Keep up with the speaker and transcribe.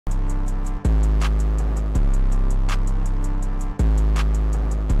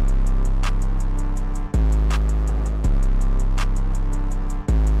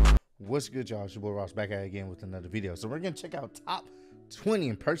What's good, y'all? It's your boy Ross back at it again with another video. So we're gonna check out top 20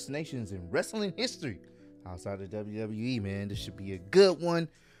 impersonations in wrestling history outside of WWE, man. This should be a good one.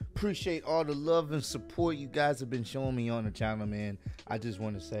 Appreciate all the love and support you guys have been showing me on the channel, man. I just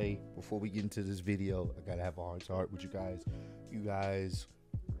want to say before we get into this video, I gotta have a heart to heart with you guys. You guys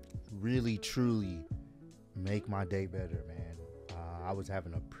really truly make my day better, man. I was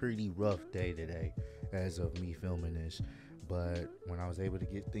having a pretty rough day today as of me filming this, but when I was able to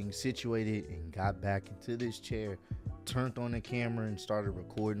get things situated and got back into this chair, turned on the camera and started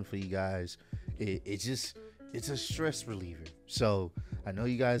recording for you guys, it's a stress reliever. So I know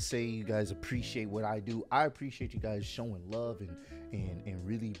you guys say you guys appreciate what I do. I appreciate you guys showing love and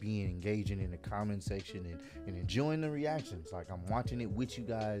really being engaging in the comment section and enjoying the reactions. Like, I'm watching it with you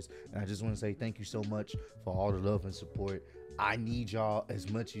guys, and I just want to say thank you so much for all the love and support. I need y'all as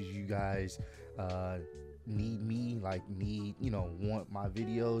much as you guys need me, want my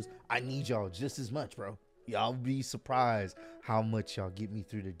videos. I need y'all just as much, bro. Y'all be surprised how much y'all get me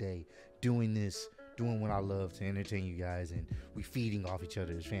through the day doing this, doing what I love to entertain you guys, and we feeding off each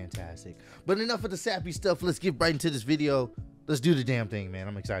other is fantastic. But enough of the sappy stuff. Let's get right into this video. Let's do the damn thing, man.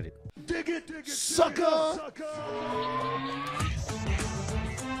 I'm excited. Dig it, sucker! Sucker!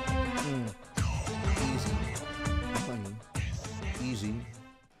 Easy. Funny. Easy.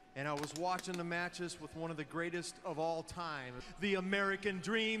 And I was watching the matches with one of the greatest of all time, the American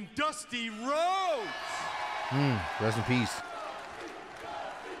Dream, Dusty Rhodes. Rest in peace.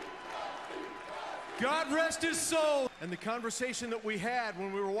 God rest his soul. And the conversation that we had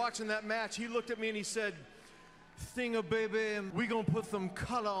when we were watching that match, he looked at me and he said, "Thinga, baby, we gonna put some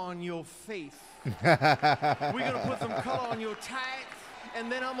color on your face. We gonna put some color on your tights, and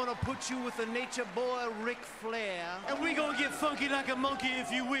then I'm gonna put you with the nature boy Ric Flair, and we gonna get funky like a monkey,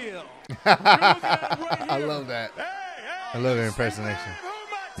 if you will." I love that. Hey, I love the impersonation. Who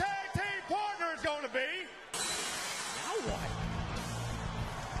my tag team partner is gonna be? Now what?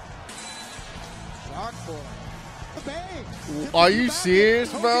 Shark boy. Bang. Are you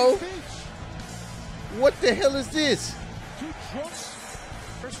serious, bro? What the hell is this? Two trunks.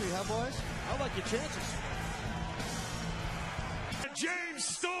 Firstly, huh, boys? I like your chances. James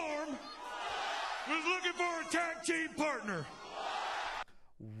Storm was looking for a tag team partner.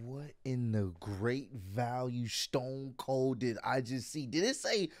 What in the great value Stone Cold did I just see? Did it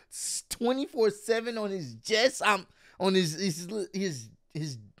say 24/7 on his chest? On his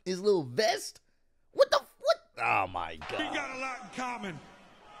little vest? What? Oh my God! We got a lot in common.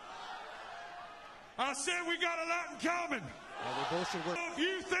 I said we got a lot in common. Yeah, they both should work. If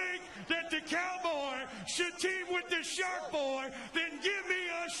you think that the Cowboy should team with the Shark Boy, then give me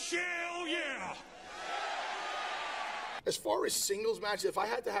a shell, yeah. As far as singles matches, if I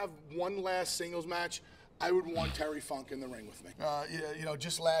had to have one last singles match, I would want Terry Funk in the ring with me.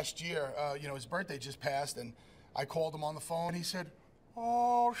 Just last year, his birthday just passed, and I called him on the phone. He said,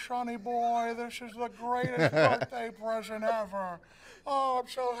 "Oh, Sonny boy, this is the greatest birthday present ever. Oh, I'm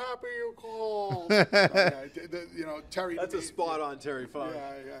so happy you called." Terry. That's a spot on Terry Funk.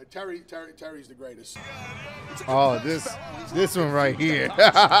 Yeah. Terry's the greatest. Oh, this one right here.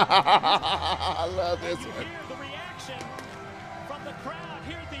 I love this one. The reaction from the crowd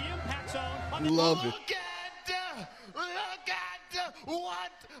here at the Impact Zone. Love it. Look at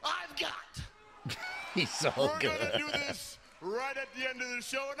what I've got. He's so We're good. gonna do this right at the end of the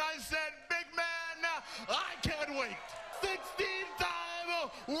show, and I said, "Big man, I can't wait."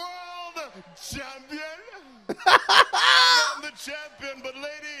 16-time world champion. I'm the champion, but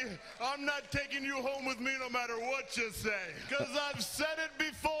lady, I'm not taking you home with me no matter what you say, because I've said it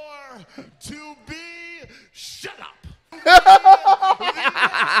before. To be, shut up.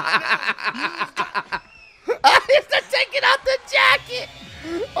 He's taking out the jacket.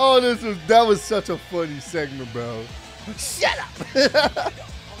 Oh, that was such a funny segment, bro. Shut up.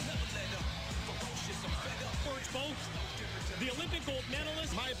 The Olympic gold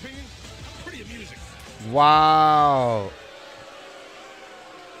medalist, My opinion, pretty amusing. Wow.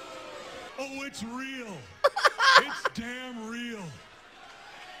 Oh, it's real. It's damn real.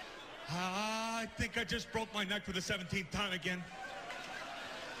 I think I just broke my neck for the 17th time again.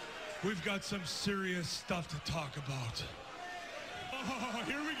 We've got some serious stuff to talk about. Oh,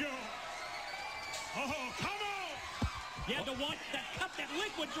 here we go. Oh, come on. you had to watch that cup, that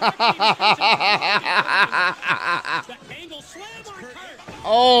liquid directly. The angle slam on Kurt.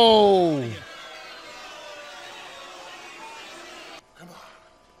 Oh.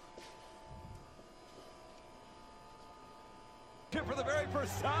 For the very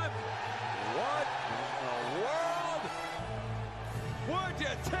first time. What in the world would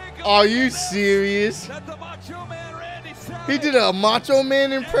you take? Are you serious? That the Macho Man Randy Savage He did a Macho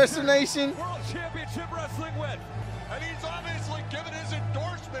Man impersonation. World Championship Wrestling win. And he's obviously given his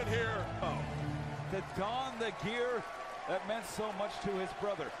endorsement here. To don the gear that meant so much to his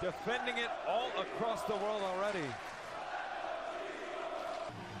brother. Defending it all across the world already.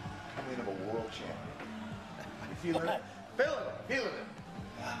 Coming of a world champion. You feeling it? Feeling it.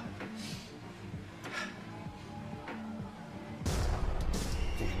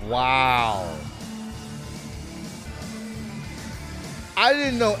 Wow. I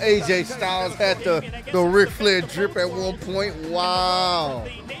didn't know AJ Styles had the Ric Flair drip at one point. Wow.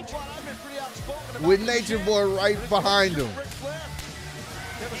 With Nature Boy right behind him. Never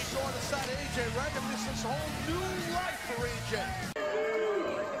saw the side of AJ, right? And this is a whole new life for AJ.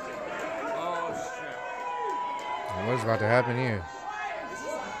 Oh, shit. What's about to happen here?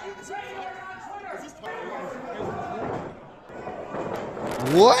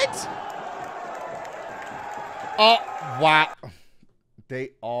 What? Oh, wow.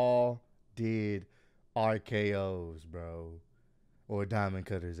 They all did RKOs, bro. Or diamond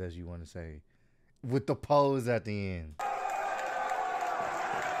cutters, as you want to say. With the pose at the end.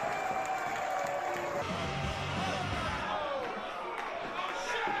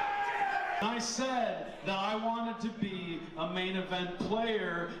 I said that I wanted to be a main event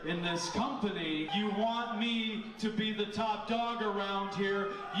player in this company. You want me to be the top dog around here.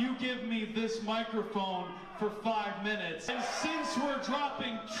 You give me this microphone for 5 minutes. And since we're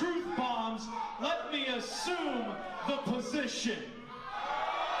dropping truth bombs, let me assume the position.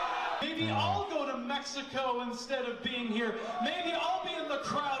 Maybe I'll go to Mexico instead of being here. Maybe I'll be in the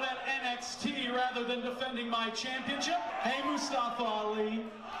crowd at NXT rather than defending my championship. Hey, Mustafa Ali.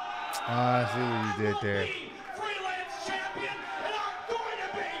 I see what you did there. Freelance champion, and I'm going to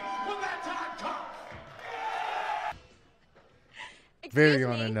be when that time comes. Very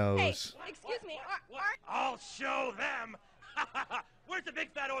on the nose. Hey, excuse me. I'll show them. Where's the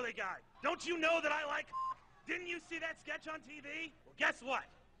big fat oily guy? Don't you know that I like? Didn't you see that sketch on TV? Well, guess what?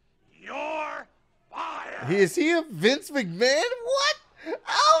 You're fired. Is he a Vince McMahon? What?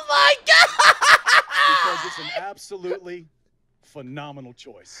 Oh my God! Because it's an absolutely phenomenal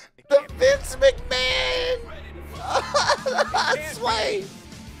choice. The Vince McMahon! Sway!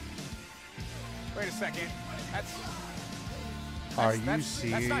 Wait a second. Are you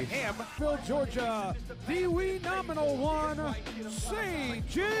serious? That's not him. Phil Georgia, the wee nominal one,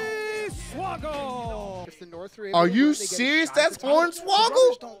 CG Swoggle. If the North are Are able to you win, they get a serious? shot at That's the title. Hornswoggle? The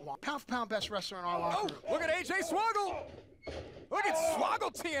brothers don't want pound for pound best wrestler in our locker room. Look at AJ Swoggle. Look at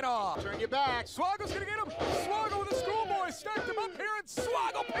Swoggle teeing off. Turn your back. Swoggle's gonna get him. Swoggle with the schoolboy stacked him up here, and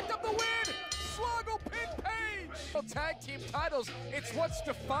Swoggle picked up the win. Swoggle pinned Page. Tag team titles. It's what's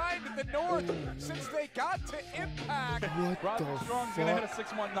defined the North since they got to Impact. What the Strong's gonna hit a fuck?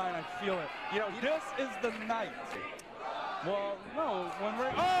 619. I feel it. You know, this is the night. Well, no, when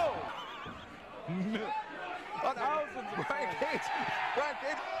we're thousands of Brian Cage.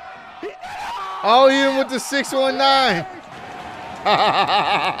 Oh, he hit him with the 619. He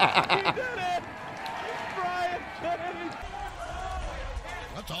did it! Brian Cage!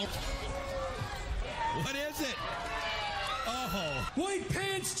 That's all. What is it? Oh. White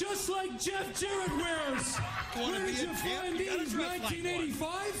pants just like Jeff Jarrett wears. Wanna Where be did a you champ? find You gotta these? dress like one.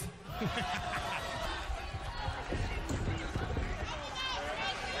 1985?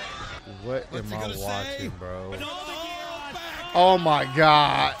 What What's am he I gonna say? watching, bro? Back. Oh my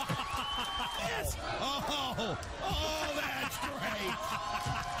God. Oh, that's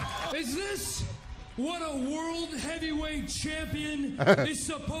great. Is this what a world heavyweight champion is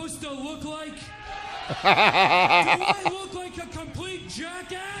supposed to look like? Do I look like a complete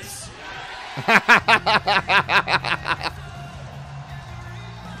jackass?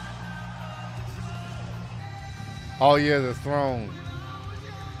 Oh yeah, the throne.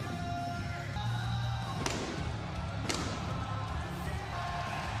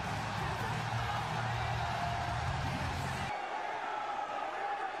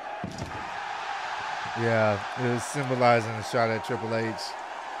 Yeah, it was symbolizing a shot at Triple H.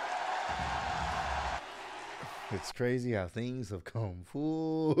 It's crazy how things have come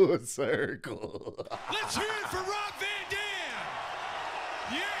full circle. Let's hear it for Rob Van Dam.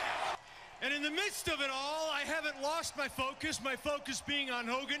 Yeah. And in the midst of it all, I haven't lost my focus being on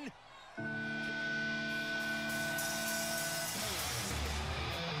Hogan.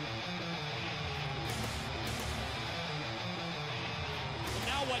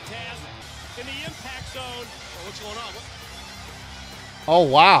 Now what, Taz? In the impact zone. Oh, what's going on? Oh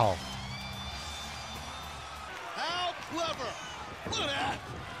wow. How clever. Look at that.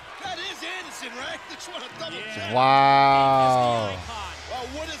 That is Anderson, right? Just want to double check. Wow. Well,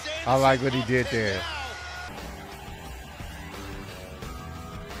 what is Anderson I like what he up did to there. now?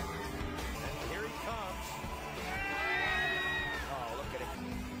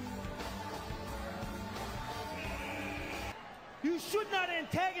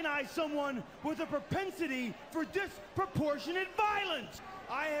 antagonize someone with a propensity for disproportionate violence.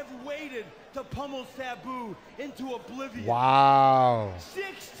 I have waited to pummel Sabu into oblivion. Wow.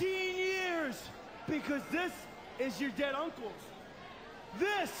 16 years, because this is your dead uncles.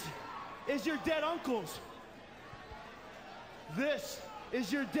 This is your dead uncles. This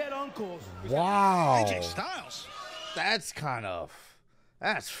is your dead uncles. Wow. AJ Styles.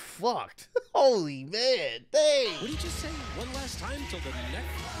 That's fucked. Holy man, dang. What did you just say? One last time till the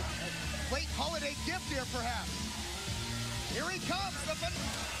next. Late holiday gift here, perhaps. Here he comes.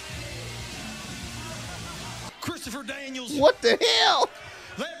 Christopher Daniels. What the hell?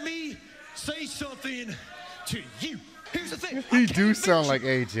 Let me say something to you. Here's the thing. He do sound like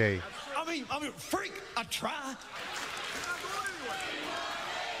AJ. I mean, freak. I try.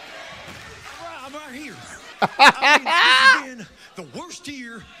 I'm right here. I mean, this has been the worst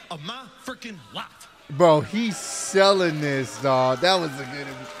year of my freaking life. Bro, he's selling this, dog. That was a good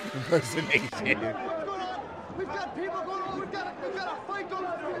impersonation. We've got people going on. We've got a fight going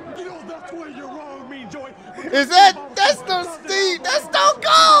on. You know, that's where you're wrong, Mean Joy. Is that's no Steve? That's no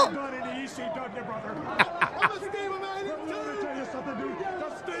Cold.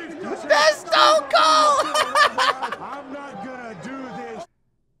 That's Stone Cold. I'm not gonna do this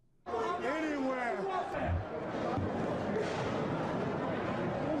anywhere.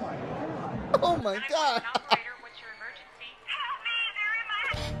 Oh my God.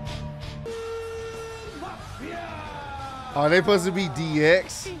 Are they supposed to be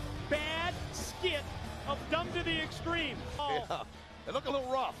DX? Bad skit of Dumb to the Extreme. Oh. Yeah, they look a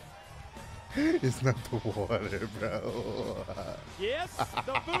little rough. It's not the water, bro. Yes,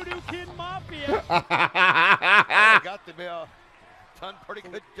 the Voodoo Kid Mafia. Got to be done pretty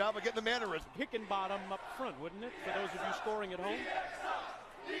good job of getting the mannerism. Kickin bottom up front, wouldn't it? For those of you scoring at home.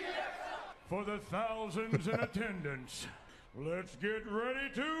 For the thousands in attendance, let's get ready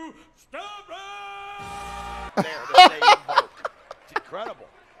to stop it! There to stay invoked. It's incredible.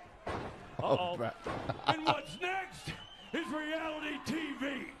 Uh-oh. And what's next is reality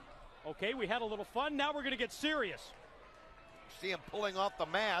TV. Okay, we had a little fun. Now we're going to get serious. See him pulling off the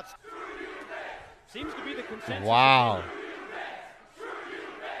mats. Seems to be the consensus. Wow.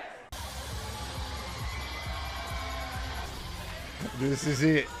 This is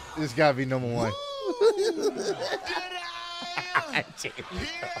it. This gotta be number one. Here,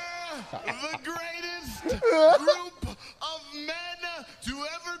 the greatest group of men to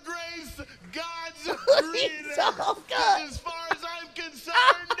ever grace God's arena. So good. As far as I'm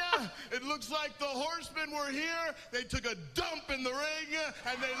concerned, it looks like the Horsemen were here. They took a dump in the ring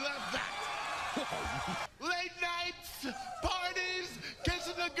and they left that. Late nights, parties,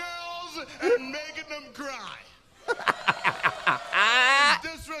 kissing the girls, and making them cry.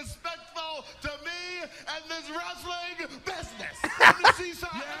 Disrespectful to me and this wrestling business. Let me see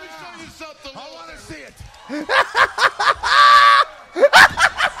something. Let me show you something. I want to see it.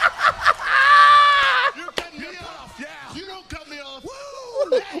 You're cutting me off. Yeah. You don't cut me off.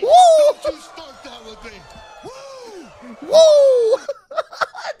 Woo! Hey, don't you start that with me. Woo! Woo!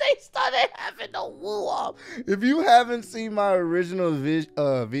 They started having a woo off. If you haven't seen my original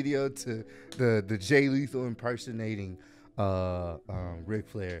video to the Jay Lethal impersonating Ric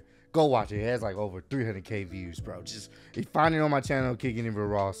Flair, go watch it. It has like over 300K views, bro. Just find it on my channel, Kickin and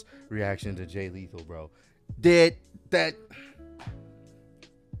Ross reaction to Jay Lethal, bro. That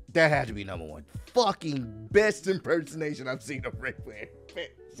had to be number one. Fucking best impersonation I've seen of Ric Flair.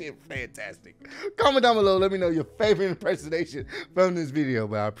 Fantastic. Comment down below. Let me know your favorite impersonation from this video.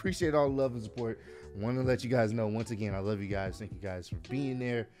 But I appreciate all the love and support. I want to let you guys know once again, I love you guys. Thank you guys for being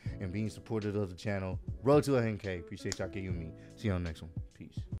there and being supportive of the channel. Road to 100K. Appreciate y'all getting me. See you on the next one.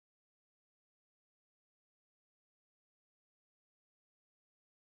 Peace.